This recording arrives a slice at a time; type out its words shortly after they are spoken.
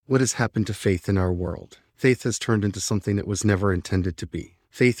What has happened to faith in our world? Faith has turned into something it was never intended to be.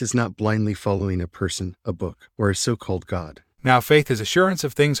 Faith is not blindly following a person, a book, or a so-called God. Now faith is assurance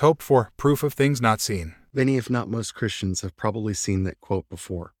of things hoped for, proof of things not seen. Many, if not most Christians, have probably seen that quote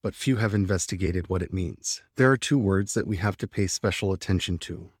before, but few have investigated what it means. There are two words that we have to pay special attention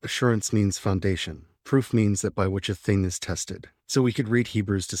to. Assurance means foundation. Proof means that by which a thing is tested. So we could read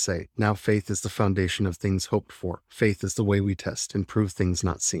Hebrews to say, now faith is the foundation of things hoped for. Faith is the way we test and prove things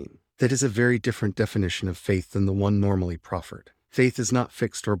not seen. That is a very different definition of faith than the one normally proffered. Faith is not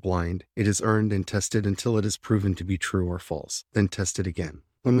fixed or blind. It is earned and tested until it is proven to be true or false, then tested again.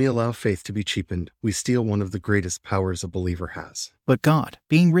 When we allow faith to be cheapened, we steal one of the greatest powers a believer has. But God,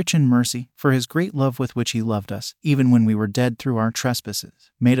 being rich in mercy, for his great love with which he loved us, even when we were dead through our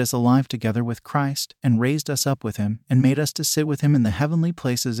trespasses, made us alive together with Christ, and raised us up with him, and made us to sit with him in the heavenly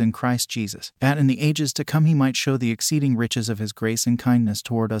places in Christ Jesus, that in the ages to come he might show the exceeding riches of his grace and kindness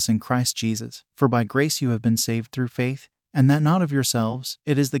toward us in Christ Jesus. For by grace you have been saved through faith, and that not of yourselves,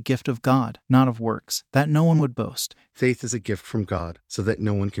 it is the gift of God, not of works, that no one would boast. Faith is a gift from God, so that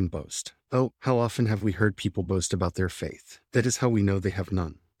no one can boast. Oh, how often have we heard people boast about their faith? That is how we know they have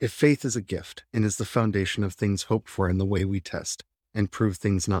none. If faith is a gift, and is the foundation of things hoped for and the way we test and prove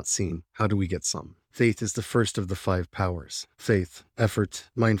things not seen, how do we get some? Faith is the first of the 5 powers. Faith, effort,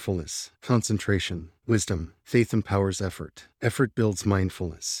 mindfulness, concentration, wisdom. Faith empowers effort. Effort builds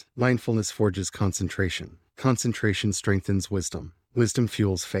mindfulness. Mindfulness forges concentration. Concentration strengthens wisdom. Wisdom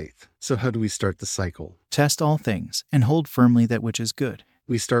fuels faith. So how do we start the cycle? Test all things, and hold firmly that which is good.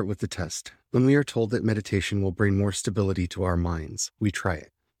 We start with the test. When we are told that meditation will bring more stability to our minds, we try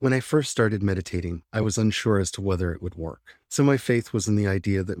it. When I first started meditating, I was unsure as to whether it would work. So my faith was in the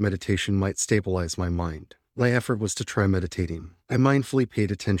idea that meditation might stabilize my mind. My effort was to try meditating. I mindfully paid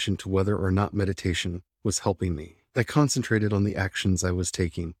attention to whether or not meditation was helping me. I concentrated on the actions I was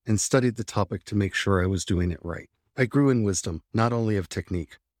taking and studied the topic to make sure I was doing it right. I grew in wisdom, not only of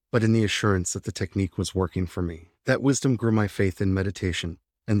technique, but in the assurance that the technique was working for me. That wisdom grew my faith in meditation,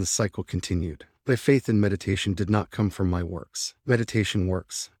 and the cycle continued. My faith in meditation did not come from my works. Meditation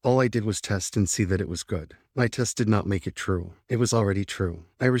works. All I did was test and see that it was good. My test did not make it true. It was already true.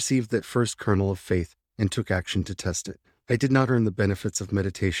 I received that first kernel of faith and took action to test it. I did not earn the benefits of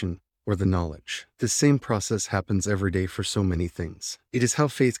meditation or the knowledge. This same process happens every day for so many things. It is how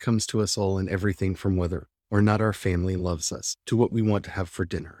faith comes to us all in everything from whether or not our family loves us to what we want to have for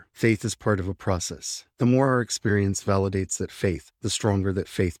dinner. Faith is part of a process. The more our experience validates that faith, the stronger that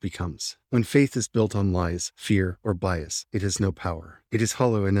faith becomes. When faith is built on lies, fear, or bias, it has no power. It is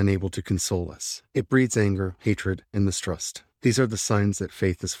hollow and unable to console us. It breeds anger, hatred, and mistrust. These are the signs that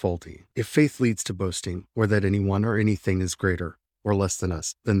faith is faulty. If faith leads to boasting, or that anyone or anything is greater or less than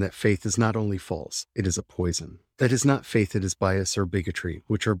us, then that faith is not only false, it is a poison. That is not faith, it is bias or bigotry,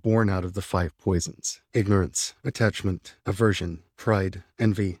 which are born out of the 5 poisons: ignorance, attachment, aversion, pride,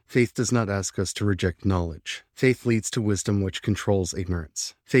 envy. Faith does not ask us to reject knowledge. Faith leads to wisdom, which controls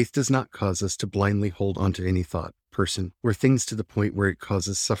ignorance. Faith does not cause us to blindly hold onto any thought, person, or things to the point where it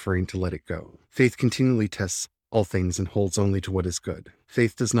causes suffering to let it go. Faith continually tests all things and holds only to what is good.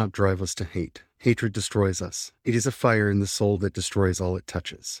 Faith does not drive us to hate. Hatred destroys us. It is a fire in the soul that destroys all it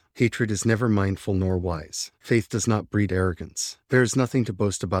touches. Hatred is never mindful nor wise. Faith does not breed arrogance. There is nothing to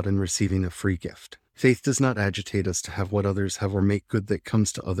boast about in receiving a free gift. Faith does not agitate us to have what others have or make good that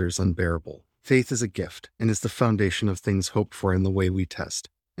comes to others unbearable. Faith is a gift and is the foundation of things hoped for in the way we test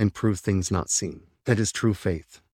and prove things not seen. That is true faith.